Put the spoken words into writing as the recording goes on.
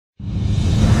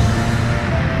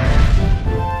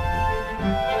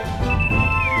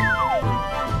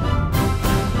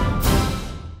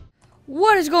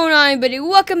on, everybody?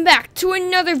 Welcome back to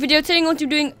another video. Today I'm going to be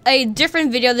doing a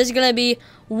different video. This is going to be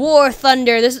War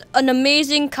Thunder. This is an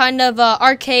amazing kind of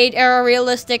arcade era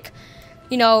realistic,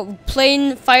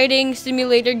 plane fighting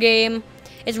simulator game.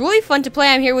 It's really fun to play.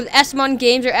 I'm here with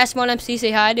SmonGames or SmonMC.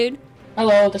 Say hi, dude.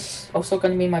 Hello, this is also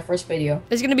going to be my first video.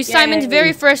 This is going to be Simon's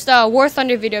very first War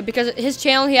Thunder video because his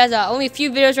channel, he has only a few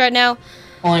videos right now.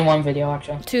 Only one video,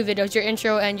 actually. 2 videos, your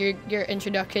intro and your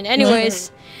introduction.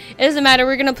 Anyways, it doesn't matter.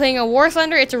 We're gonna play a War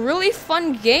Thunder. It's a really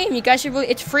fun game. You guys should really.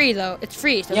 It's free though. It's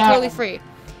free, so it's totally free.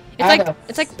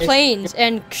 It's like planes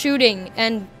and shooting,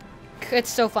 and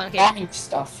it's so fun. Okay.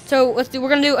 Stuff. So we're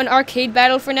gonna do an arcade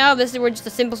battle for now. This is just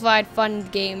a simplified, fun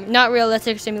game, not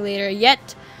realistic simulator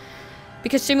yet,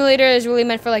 because simulator is really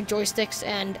meant for like joysticks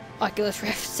and Oculus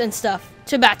Rifts and stuff.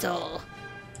 To battle.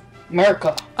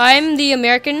 America. I'm the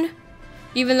American.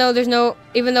 Even though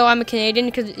I'm a Canadian,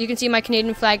 because you can see my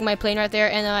Canadian flag on my plane right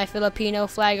there, and my Filipino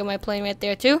flag on my plane right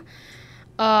there too.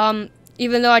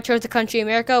 Even though I chose the country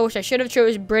America, which I should have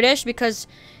chose British because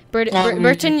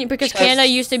Canada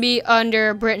used to be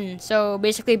under Britain, so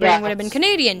basically Britain would have been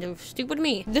Canadian. Stupid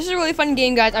me. This is a really fun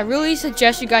game, guys. I really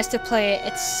suggest you guys to play it.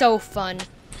 It's so fun.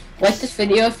 Like this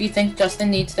video if you think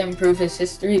Justin needs to improve his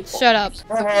history. Shut up.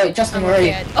 Wait, Justin, where are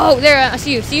you? Oh, there, I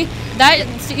see you. See?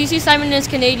 You see Simon in his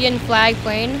Canadian flag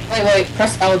plane? Wait,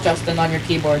 press L, Justin, on your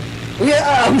keyboard.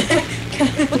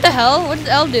 What the hell? What does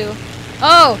L do?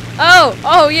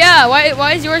 Oh, yeah.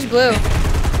 Why is yours blue?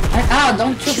 Ow,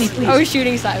 don't shoot me, please. I was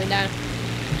shooting Simon down.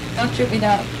 Don't shoot me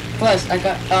down. Plus,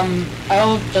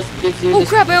 I'll just give you Oh,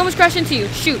 crap, I almost crashed into you.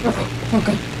 Shoot.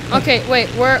 Okay. Okay, wait,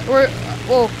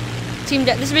 whoa.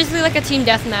 This is basically like a team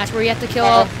deathmatch where you have to kill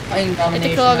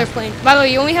other planes. By the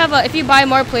way, you only have if you buy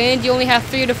more planes, you only have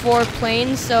 3 to 4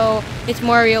 planes, so it's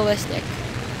more realistic.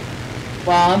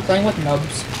 Wow, I'm playing with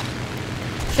nubs.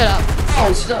 Shut up.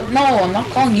 Oh, no, I'm not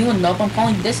calling you a nub. I'm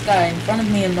calling this guy in front of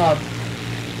me a nub.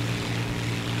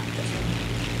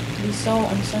 He's so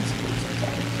insensitive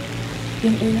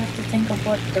sometimes. You have to think of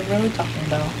what they're really talking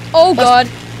about. Oh, God.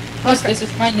 Plus, this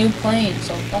is my new plane,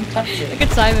 so don't touch it. Look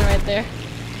at Simon right there.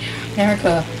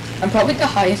 America, I'm probably the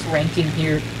highest ranking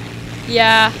here.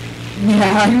 Yeah.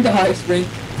 Yeah, I'm the highest rank,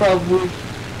 probably.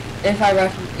 If I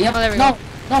reckon. Yep. Oh, there we go.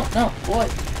 No, what?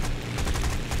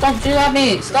 Don't shoot at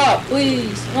me! Stop,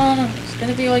 please! No, it's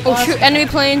gonna be like. Oh shoot! Enemy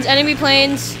planes!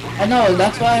 I know,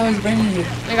 that's why I was bringing you.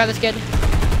 I got this kid.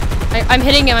 I'm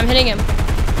hitting him.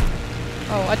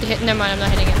 Oh, I have to hit. Never mind, I'm not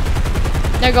hitting him.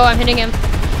 There you go. I'm hitting him.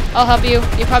 I'll help you.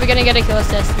 You're probably gonna get a kill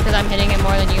assist because I'm hitting him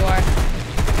more than you are.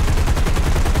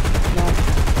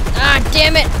 Ah,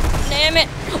 damn it!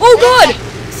 Oh God!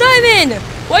 Simon!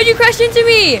 Why'd you crash into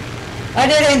me? I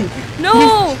didn't! No!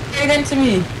 You straight into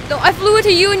me! No, I flew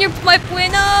into you and my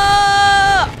plane.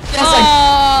 No!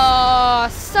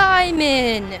 Yes,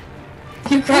 Simon!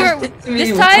 You crashed into me.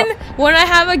 This time, when I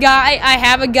have a guy, I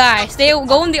have a guy.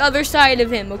 Go on the other side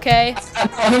of him, okay?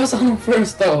 I was on him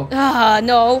first, though.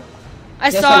 No.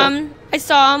 I saw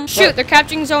him. Shoot, they're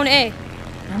capturing Zone A.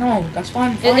 I know, that's why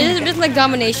I'm fine. Is it just like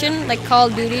domination, like Call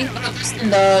of Duty?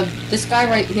 And this guy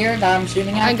right here that I'm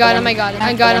shooting at. I got him.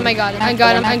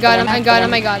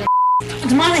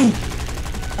 It's mine!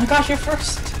 Oh gosh, you're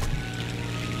first.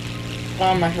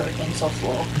 Oh, my hurricane's so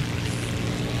slow.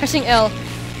 Pressing L.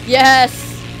 Yes!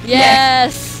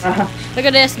 Look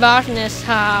at this, botanist.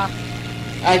 Ha.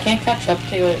 I can't catch up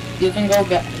to it. You can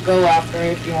go after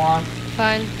it if you want.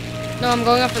 Fine. No, I'm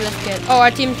going after this kid. Oh,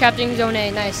 our team's capturing Zone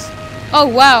A. Nice. Oh,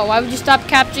 wow. Why would you stop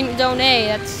capturing Zone A?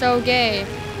 That's so gay.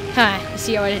 Ha, you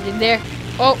see what I did there?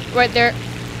 Oh, right there.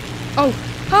 Oh,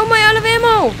 how am I out of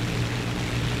ammo?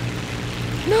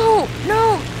 No.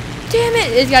 Damn it.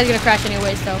 This guy's going to crash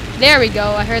anyways, though. There we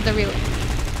go. I heard the reload.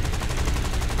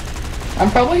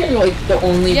 I'm probably like the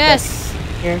only Yes.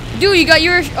 Here. Dude,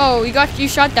 you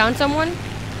shot down someone?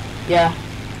 Yeah.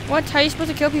 What? How are you supposed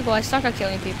to kill people? I suck at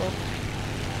killing people.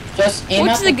 Just aim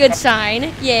Which is a good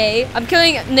sign. Yay. I'm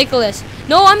killing Nicholas.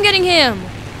 No, I'm getting him.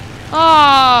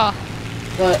 Ah.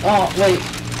 But, oh, wait.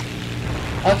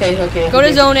 Okay. Go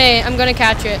to Zone A. I'm going to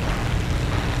catch it.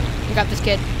 I got this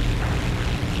kid.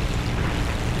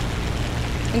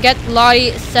 And get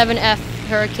Lottie 7F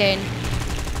Hurricane.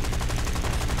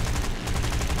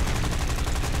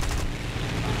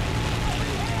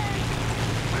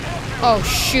 Oh,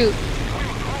 shoot.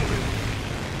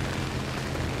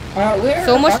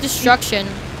 So much destruction.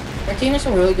 Our team is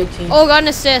a really good team. Oh, got an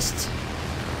assist.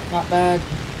 Not bad.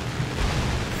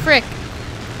 Frick.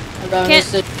 I got an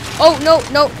assist. Oh, no.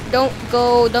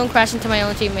 Don't crash into my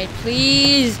own teammate,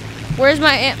 please. Where's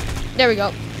my there we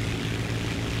go.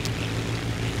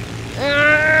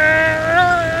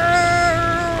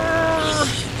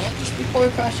 These people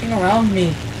are crashing around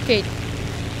me. Okay.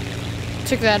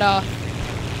 Took that off.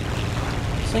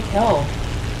 It's like hell.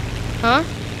 Huh?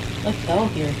 Like hell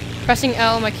here. Pressing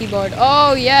L on my keyboard.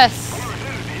 Oh, yes.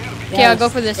 Okay, I'll go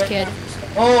for this kid.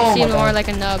 Oh, Seem my more God. like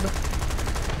a nub.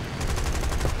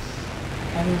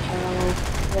 I need help.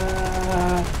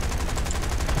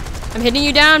 I'm hitting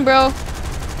you down, bro.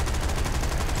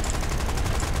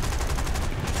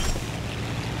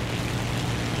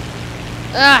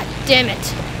 Ah, damn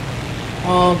it.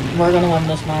 We're gonna win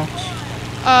this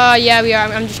match. Yeah, we are.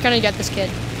 I'm just gonna get this kid.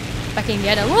 If I can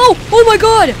get him. Oh, oh my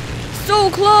God. So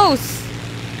close.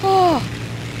 Oh,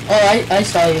 Oh, I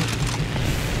saw you.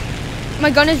 my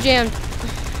gun is jammed.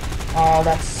 Oh,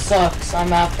 that sucks.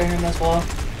 I'm after him as well.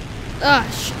 Ah,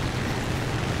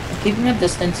 I'm keeping a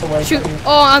distance away shoot. from you.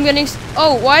 Oh, I'm getting.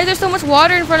 Oh, why is there so much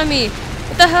water in front of me?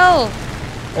 What the hell?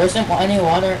 There isn't any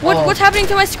water. Oh. What's happening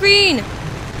to my screen?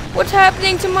 What's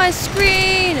happening to my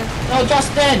screen? No,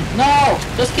 Justin! No!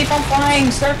 Just keep on flying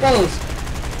circles!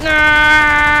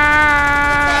 Nah.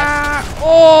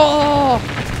 Oh.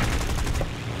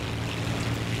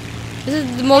 This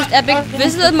is the most epic.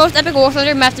 This is the most epic War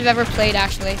Thunder map I've ever played,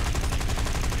 actually.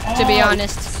 To be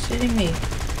honest. You're shitting me.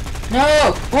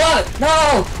 No! What?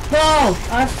 No! No!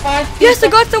 I have 5 people. Yes, I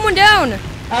got someone down.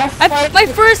 I have 5 My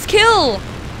first kill.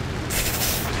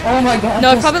 Oh my God.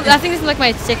 No, Justin, probably. I think this is like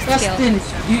my 6th kill. Justin,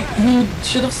 you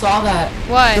should have saw that.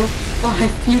 Why? There were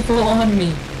 5 people on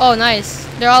me. Oh, nice.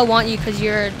 They all want you because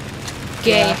you're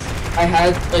gay. Yeah, I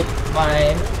had like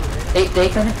my. They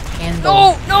couldn't handle.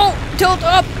 No, no, tilt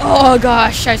up. Oh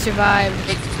gosh, I survived.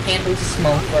 They could handle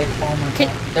smoke like oh my Can,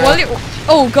 God. They're- what are you-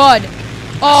 oh God.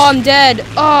 Oh, I'm dead.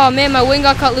 Oh man, my wing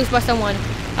got cut loose by someone.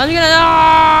 I'm gonna.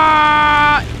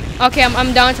 Ah! Okay,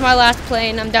 I'm down to my last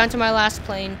plane. I'm down to my last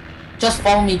plane. Just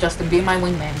follow me, Justin. Be my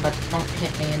wingman, but don't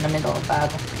hit me in the middle of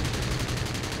battle.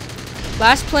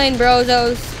 Last plane,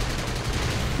 brozos.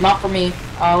 Not for me.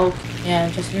 Yeah,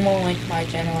 Justin won't like my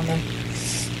channel and then.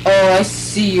 Oh, I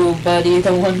see you, buddy.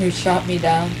 The one who shot me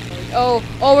down. Oh,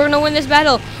 we're gonna win this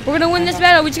battle. We're gonna win this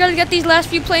battle. We just gotta get these last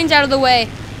few planes out of the way.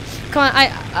 Come on,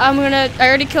 I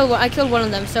already killed one. I killed one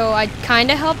of them, so I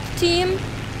kinda helped the team.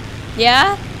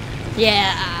 Yeah?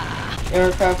 Yeah.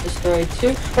 Aircraft destroyed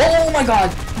too. Oh my God!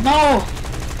 No!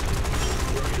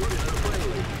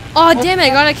 Oh damn it! I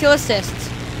got a kill assist.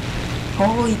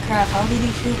 Holy crap! How did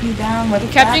he shoot me down? With I'm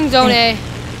capturing that zone thing? A.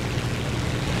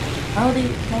 How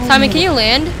did? Simon, can you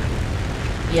land?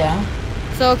 Yeah.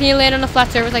 So can you land on a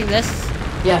flat surface like this?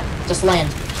 Yeah. Just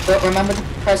land. But remember to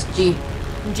press G.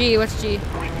 G. What's G?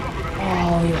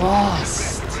 Oh, we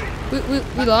lost.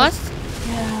 We lost?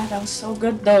 Yeah, that was so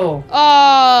good though.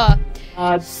 Oh.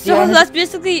 So yeah. that's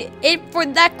basically it for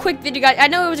that quick video, guys. I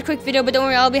know it was a quick video, but don't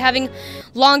worry, I'll be having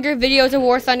longer videos of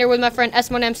War Thunder with my friend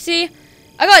SmonMC.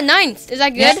 I got 9th. Is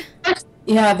that good?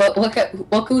 Yeah, but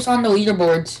look who's on the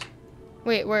leaderboards.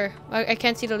 Wait, where? I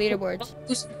can't see the leaderboards.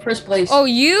 Who's in first place? Oh,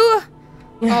 you?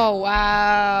 Yeah. Oh,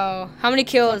 wow. How many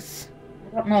kills?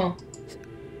 I don't know.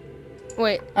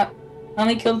 Wait. How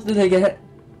many kills did I get?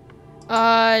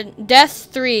 Deaths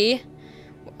 3.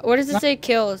 What does it say?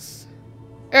 Kills.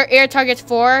 Air targets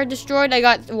 4 destroyed. I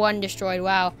got 1 destroyed.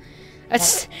 Wow.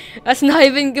 That's not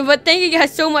even good. But thank you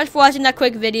guys so much for watching that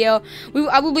quick video.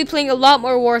 I will be playing a lot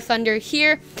more War Thunder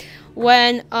here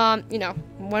when you know,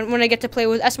 when I get to play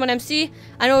with SmonMC.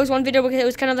 I know it was one video because it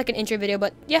was kind of like an intro video,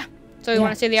 but yeah. So you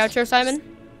want to say the outro, Simon?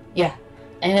 Yeah.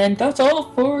 And that's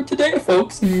all for today,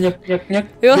 folks. Yep.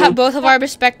 We will have both of our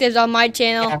perspectives on my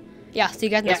channel. Yeah, see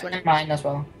you guys next one. And mine as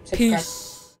well. Peace.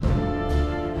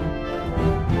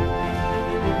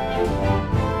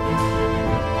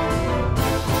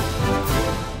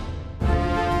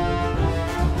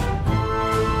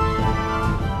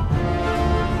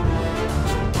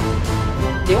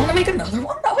 Do you want to make another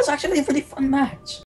one? That was actually a pretty fun match.